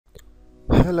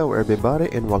Hello everybody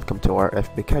and welcome to our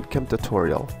FbCadCam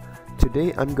tutorial.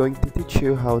 Today I'm going to teach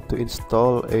you how to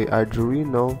install a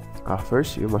Arduino.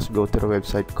 First you must go to the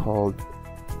website called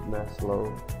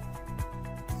Maslow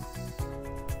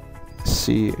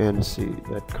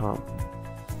cnc.com.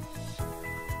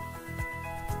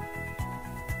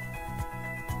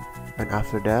 And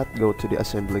after that, go to the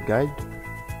assembly guide.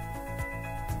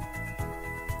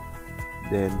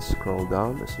 Then scroll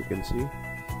down as you can see.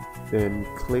 Then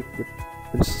click the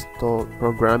install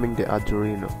programming the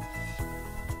Arduino.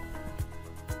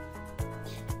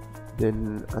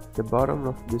 Then at the bottom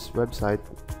of this website,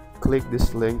 click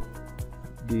this link,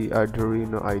 the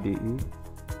Arduino IDE,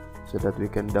 so that we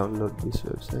can download this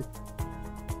website.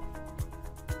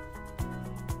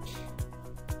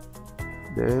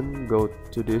 Then go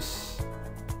to this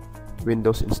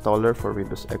Windows installer for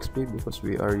Windows XP because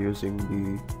we are using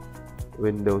the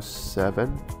Windows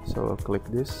 7, so click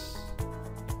this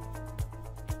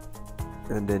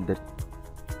and then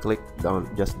click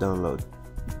just download.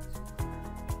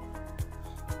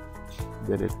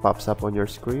 Then it pops up on your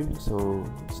screen, so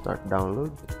start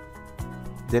download.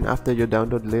 Then after you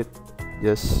download it,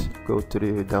 just go to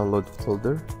the download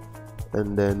folder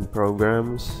and then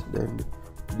programs. Then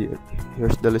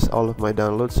here's the list all of my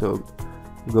downloads, so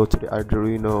go to the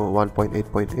Arduino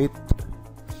 1.8.8,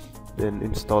 then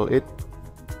install it,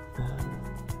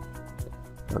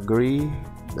 agree,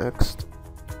 next,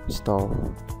 install.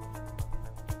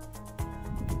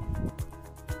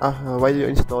 While you're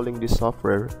installing this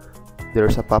software,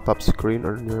 there's a pop-up screen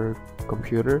on your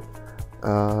computer.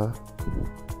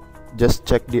 Just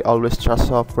check the Always Trust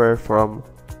software from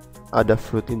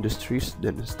Adafruit Industries,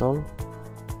 then install.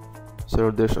 So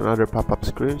there's another pop-up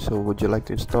screen. So would you like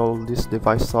to install this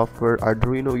device software,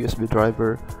 Arduino USB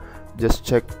driver? Just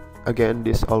check again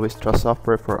this Always Trust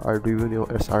software for Arduino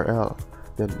SRL,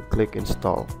 then click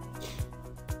install.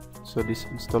 So this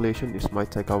installation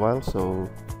might take a while, so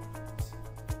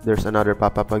there's another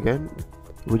pop-up again.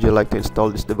 Would you like to install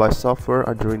this device software,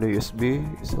 Arduino USB?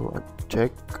 So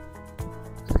check,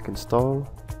 click install.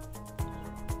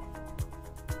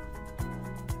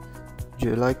 Would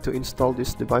you like to install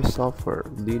this device software,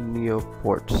 Linear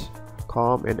ports,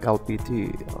 COM and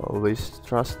LPT? Always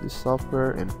trust this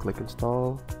software and click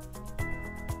install.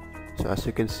 So as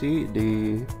you can see,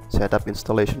 the setup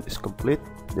installation is complete.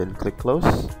 Then click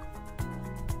close.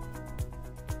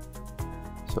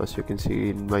 So as you can see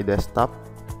in my desktop,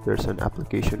 there's an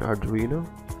application Arduino.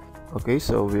 Okay,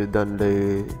 so we've done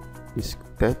this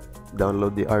step.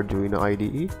 Download the Arduino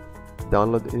IDE,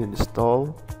 download and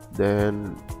install.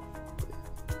 Then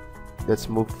let's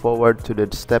move forward to the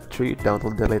step 3,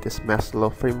 download the latest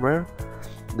Maslow firmware.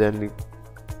 Then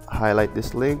highlight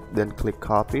this link, then click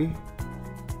copy,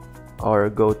 or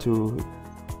go to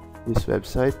this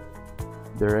website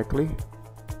directly.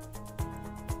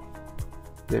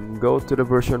 Then go to the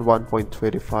version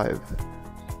 1.25,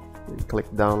 then click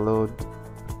download.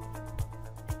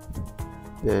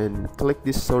 Then click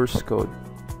this source code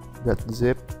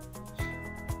 .zip.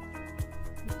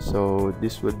 So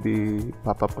this would be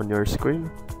pop up on your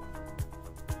screen.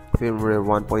 Firmware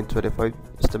 1.25,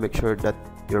 just to make sure that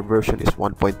your version is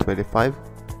 1.25.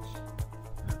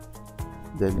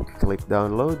 Then click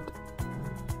download,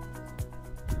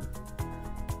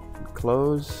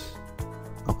 close.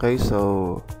 Okay,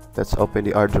 so let's open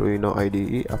the Arduino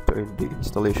IDE after the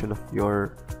installation of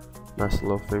your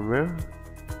Maslow firmware.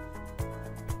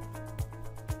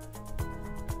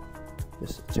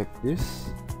 Just check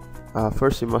this.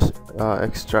 First you must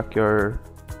extract your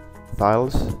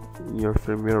files in your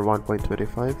firmware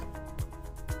 1.25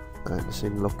 and the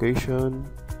same location.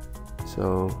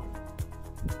 So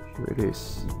here it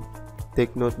is.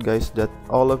 Take note guys that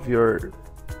all of your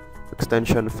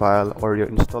extension file or your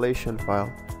installation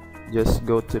file, just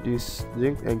go to this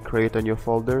link and create a new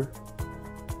folder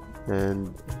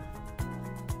and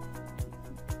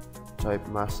type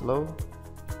Maslow.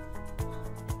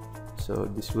 So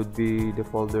this would be the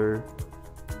folder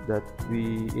that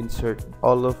we insert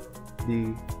all of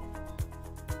the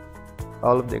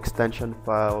extension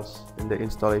files and the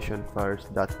installation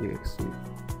files.exe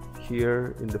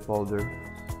here in the folder.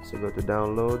 So go to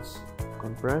downloads,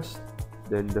 compressed,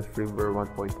 then the firmware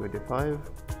 1.25,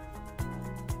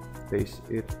 paste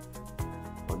it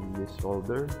on this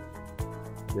folder.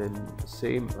 Then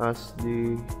same as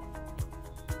the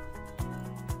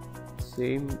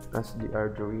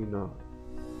Arduino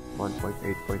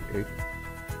 1.8.8.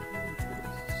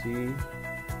 C,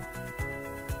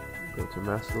 go to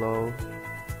Maslow,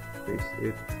 paste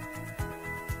it,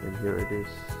 and here it is.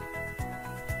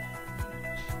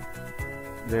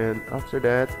 Then after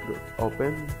that,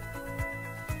 open,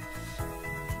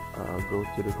 go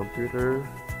to the computer,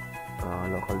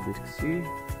 local disk C,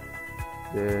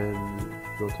 then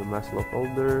go to Maslow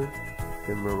folder,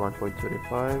 Firmware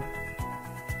 1.25,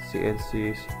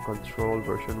 CNC control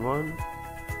version 1,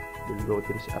 then go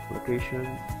to this application,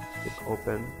 click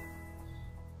open.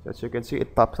 So as you can see,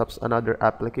 it pops up another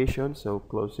application, so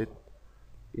close it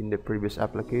in the previous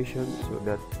application, so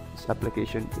that this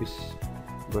application is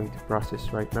going to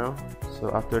process right now. So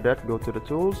after that, go to the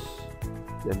tools,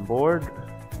 then board,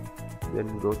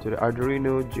 then go to the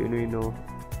Arduino Genuino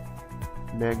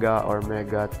Mega or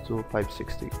Mega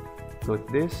 2560. Click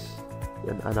this,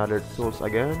 then another tools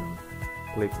again,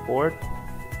 click port,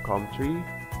 COM3.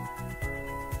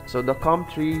 So the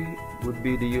COM3 would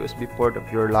be the USB port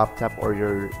of your laptop or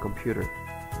your computer.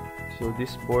 So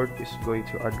this board is going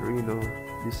to Arduino,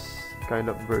 this kind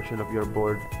of version of your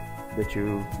board that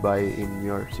you buy in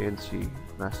your CNC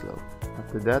Maslow.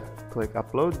 After that, click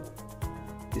upload.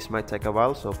 This might take a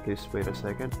while, so please wait a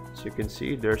second. As you can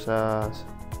see, there's a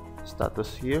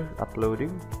status here,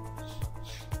 uploading.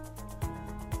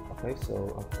 Okay,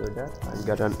 so after that, I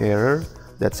got an error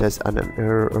that says an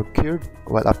error occurred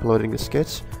while uploading the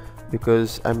sketch,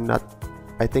 because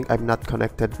I think I'm not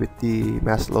connected with the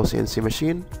Maslow CNC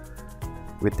machine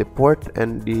with the port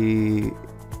and the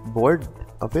board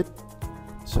of it,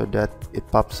 so that it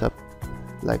pops up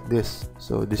like this.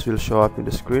 So this will show up in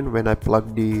the screen when I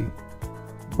plug the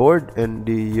board and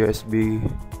the USB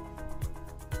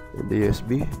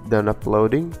then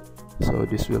uploading. So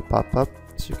this will pop up,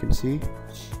 as you can see,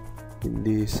 in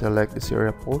the select the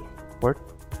serial port.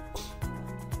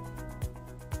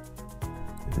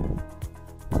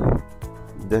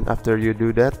 Then after you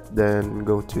do that, then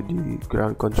go to the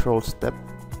ground control step,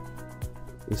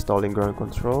 installing ground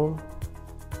control,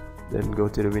 then go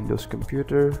to the Windows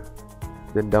computer,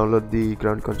 then download the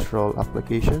ground control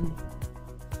application,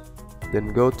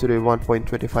 then go to the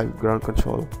 1.25 ground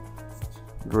control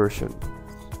version,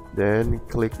 then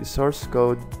click the source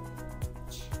code,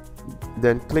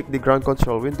 then click the ground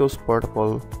control Windows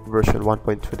portable version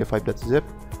 1.25.zip,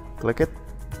 click it,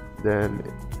 then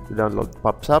the download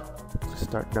pops up,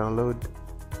 start download,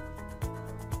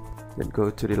 then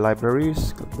go to the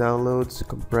libraries, click downloads,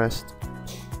 compressed,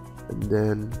 and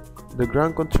then the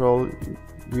ground control,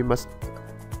 you must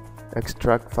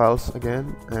extract files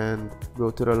again and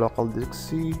go to the local disk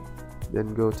C,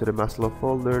 then go to the Maslow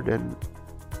folder, then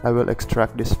I will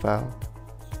extract this file.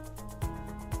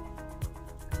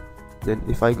 Then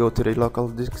if I go to the local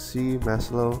disk C,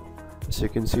 Maslow, as you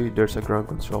can see, there's a ground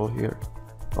control here.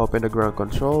 Open the ground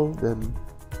control, then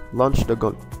launch the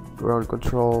ground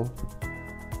control.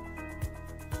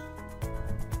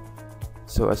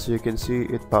 So as you can see,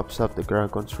 it pops up the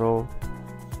ground control.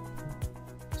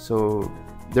 So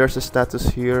there's a status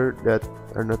here, that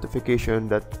a notification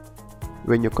that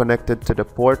when you connected to the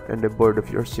port and the board of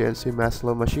your CNC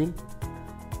Maslow machine.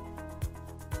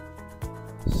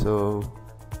 So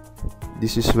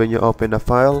this is when you open a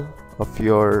file of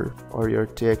your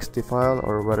TXT file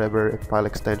or whatever file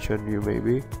extension you may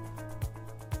be.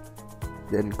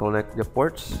 Then connect the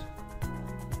ports.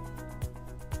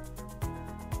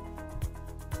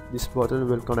 This button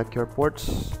will connect your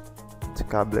ports to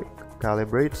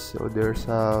calibrate. So there's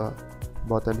a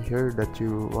button here that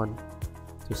you want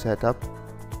to set up.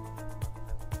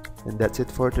 And that's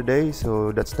it for today.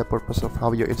 So that's the purpose of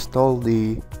how you install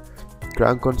the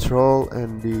ground control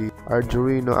and the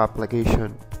Arduino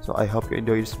application. So I hope you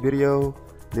enjoyed this video.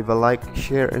 Leave a like,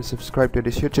 share, and subscribe to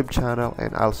this YouTube channel,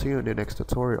 and I'll see you in the next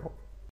tutorial.